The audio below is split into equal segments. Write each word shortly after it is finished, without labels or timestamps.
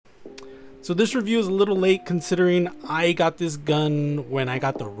So this review is a little late considering I got this gun when I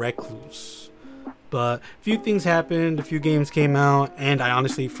got the Recluse. But a few things happened, a few games came out, and I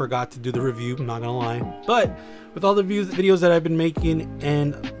honestly forgot to do the review, I'm not gonna lie. But with all the videos that I've been making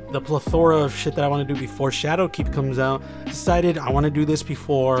and the plethora of shit that I want to do before Shadowkeep comes out, I decided I want to do this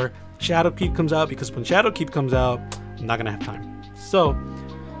before Shadowkeep comes out, because when Shadowkeep comes out, I'm not gonna have time. So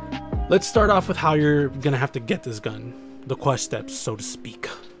let's start off with how you're gonna have to get this gun, the quest steps, so to speak.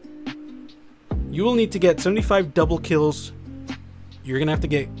 You will need to get 75 double kills. You're gonna have to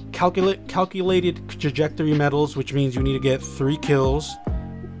get calculated trajectory medals, which means you need to get 3 kills,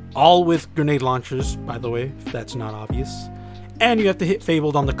 all with grenade launchers, by the way, if that's not obvious. And you have to hit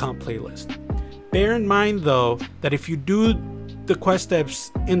Fabled on the comp playlist. Bear in mind though that if you do the quest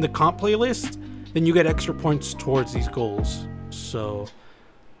steps in the comp playlist, then you get extra points towards these goals. So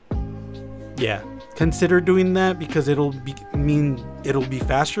yeah, consider doing that because it'll be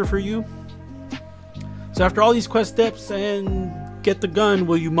faster for you. So after all these quest steps and get the gun,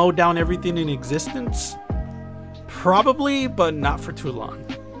 will you mow down everything in existence? Probably, but not for too long.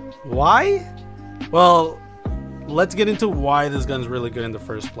 Why? Well, let's get into why this gun's really good in the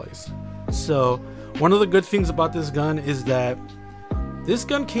first place. So one of the good things about this gun is that this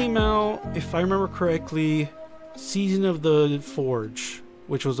gun came out, if I remember correctly, Season of the Forge,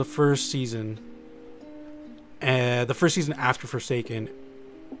 which was the first season. The first season after Forsaken.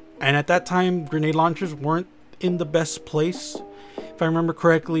 And at that time, grenade launchers weren't in the best place. If I remember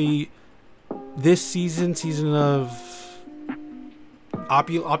correctly, this season of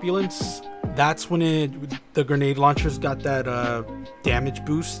Opulence, that's when the grenade launchers got that damage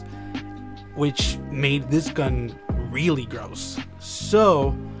boost, which made this gun really gross.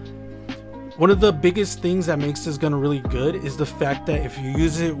 So one of the biggest things that makes this gun really good is the fact that if you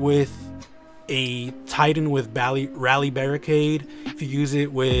use it with a Titan with Rally Barricade, if you use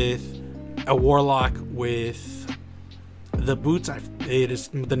it with a Warlock with the boots,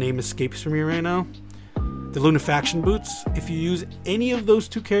 the name escapes from me right now, the Lunafaction boots, if you use any of those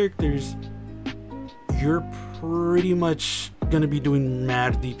 2 characters, you're pretty much gonna be doing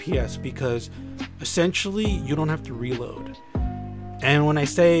mad DPS, because essentially you don't have to reload. And when I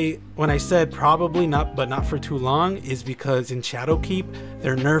said probably not, but not for too long, is because in Shadowkeep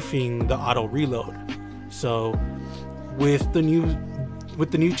they're nerfing the auto reload. So with the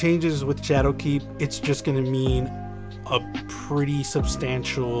new changes with Shadowkeep, it's just gonna mean a pretty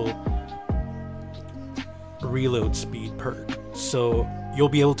substantial reload speed perk. So you'll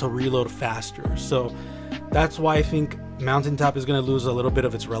be able to reload faster. So that's why I think Mountaintop is gonna lose a little bit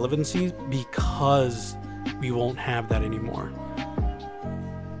of its relevancy, because we won't have that anymore.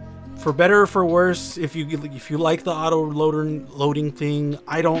 For better or for worse, if you like the auto loading thing,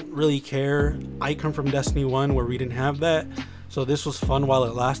 I don't really care. I come from Destiny 1 where we didn't have that, so this was fun while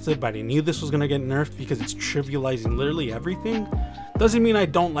it lasted, but I knew this was gonna get nerfed because it's trivializing literally everything. Doesn't mean I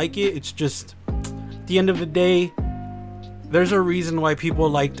don't like it, it's just, at the end of the day, there's a reason why people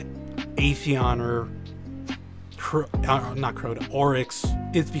liked Atheon or not Crota, Oryx.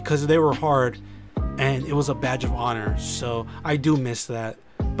 It's because they were hard and it was a badge of honor, so I do miss that.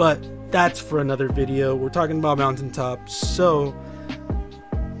 But that's for another video. We're talking about Mountaintop. So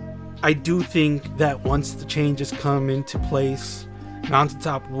I do think that once the changes come into place,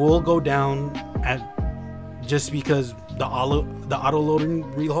 Mountaintop will go down, just because the auto loading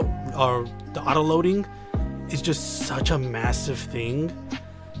is just such a massive thing.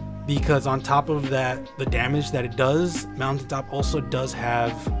 Because on top of that, the damage that it does, Mountaintop also does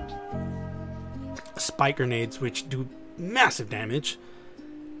have spike grenades, which do massive damage.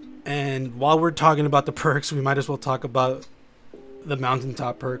 And while we're talking about the perks, we might as well talk about the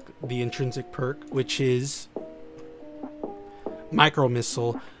Mountaintop perk, the intrinsic perk, which is Micro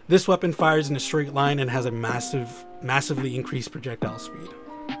Missile. This weapon fires in a straight line and has a massively increased projectile speed.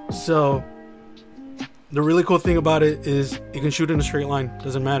 So the really cool thing about it is you can shoot in a straight line,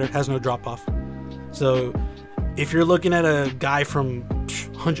 doesn't matter, it has no drop off. So if you're looking at a guy from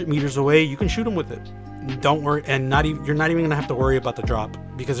 100 meters away, you can shoot him with it. Don't worry, and you're not even gonna have to worry about the drop,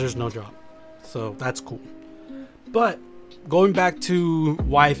 because there's no drop. So that's cool. But going back to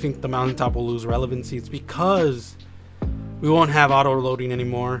why I think the Mountaintop will lose relevancy, it's because we won't have auto loading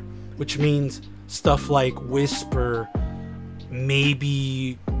anymore, which means stuff like Whisper,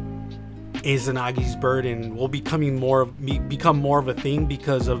 maybe Izanagi's Burden, will become more of a thing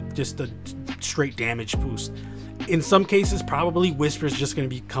because of just the straight damage boost. In some cases, probably Whisper is just going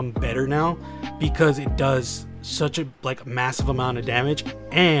to become better now, because it does such a massive amount of damage,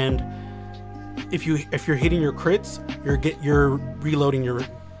 and if you're hitting your crits, you're reloading your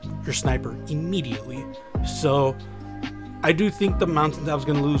sniper immediately. So I do think the Mountaintop is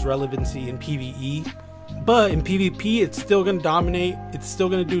going to lose relevancy in PvE, but in PvP it's still going to dominate. It's still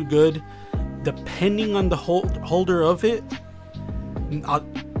going to do good depending on the holder of it.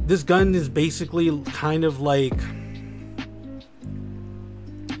 This gun is basically kind of like,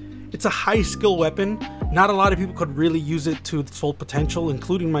 it's a high skill weapon. Not a lot of people could really use it to its full potential,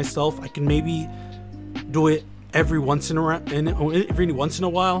 including myself. I can maybe do it every once in a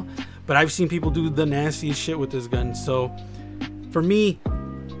while, but I've seen people do the nastiest shit with this gun. So for me,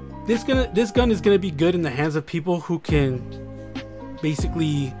 this gun is gonna be good in the hands of people who can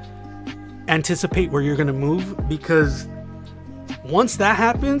basically anticipate where you're gonna move, because once that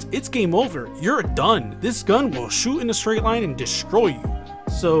happens, it's game over. You're done. This gun will shoot in a straight line and destroy you.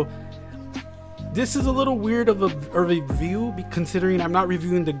 So this is a little weird of a review, considering I'm not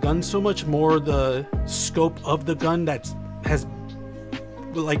reviewing the gun so much, more the scope of the gun, has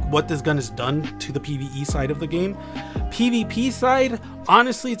like what this gun has done to the PvE side of the game. PvP side,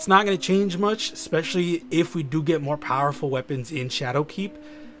 honestly, it's not going to change much, especially if we do get more powerful weapons in Shadowkeep.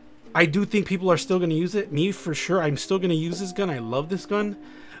 I do think people are still going to use it. Me, for sure, I'm still going to use this gun. I love this gun.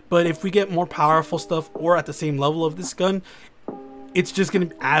 But if we get more powerful stuff or at the same level of this gun, it's just going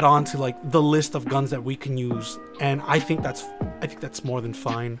to add on to like the list of guns that we can use, and I think that's more than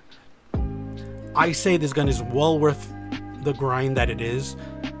fine. I say this gun is well worth the grind that it is.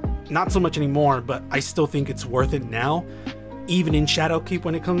 Not so much anymore, but I still think it's worth it now. Even in Shadowkeep,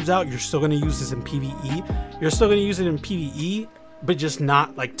 when it comes out, you're still going to use this in PvE. You're still going to use it in PvE, but just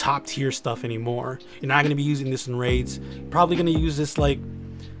not like top tier stuff anymore. You're not going to be using this in raids. You're probably going to use this like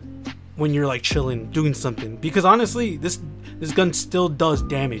when you're like chilling, doing something, because honestly, this gun still does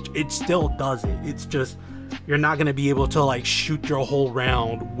damage. It still does it. It's just you're not going to be able to like shoot your whole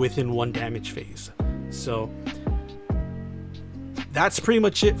round within one damage phase. So that's pretty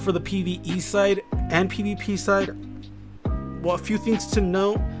much it for the PvE side and PvP side. Well, a few things to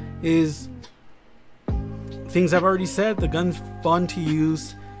note is things I've already said. The gun's fun to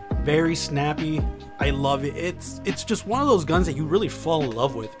use, very snappy. I love it. It's just one of those guns that you really fall in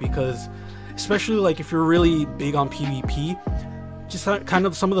love with, because especially like if you're really big on PvP, just kind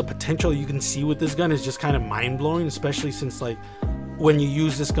of some of the potential you can see with this gun is just kind of mind-blowing, especially since like when you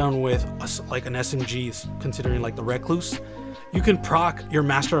use this gun with like an SMG, considering like the Recluse, you can proc your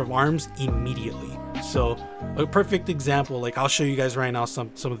Master of Arms immediately. So a perfect example, like I'll show you guys right now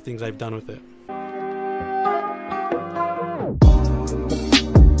some of the things I've done with it.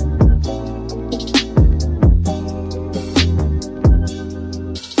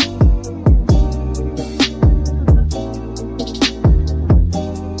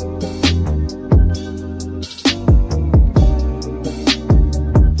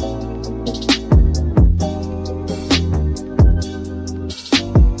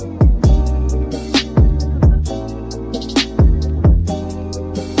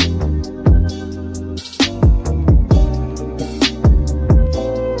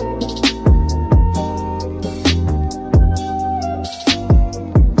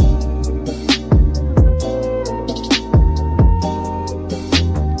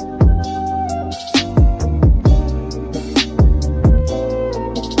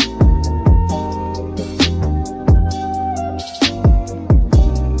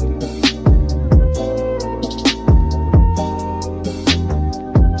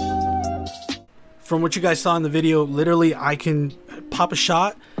 From what you guys saw in the video, literally I can pop a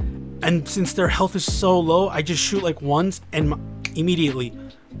shot, and since their health is so low, I just shoot like once and immediately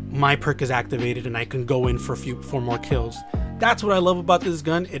my perk is activated and I can go in for four more kills. That's what I love about this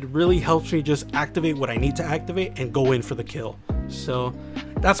gun. It really helps me just activate what I need to activate and go in for the kill. So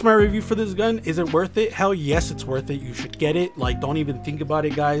that's my review for this gun. Is it worth it? Hell yes, it's worth it. You should get it. Like, don't even think about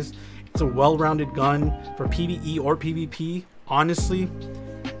it, guys. It's a well-rounded gun for PvE or PvP, honestly.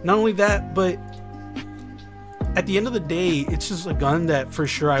 Not only that, but at the end of the day, it's just a gun that for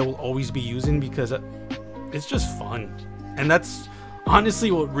sure I will always be using because it's just fun. And that's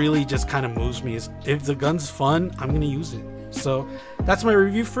honestly what really just kind of moves me, is if the gun's fun, I'm gonna use it. So that's my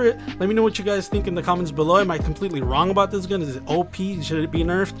review for it. Let me know what you guys think in the comments below. Am I completely wrong about this gun? Is it OP? Should it be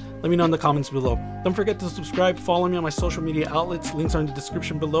nerfed? Let me know in the comments below. Don't forget to subscribe, follow me on my social media outlets. Links are in the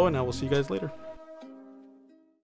description below, and I will see you guys later.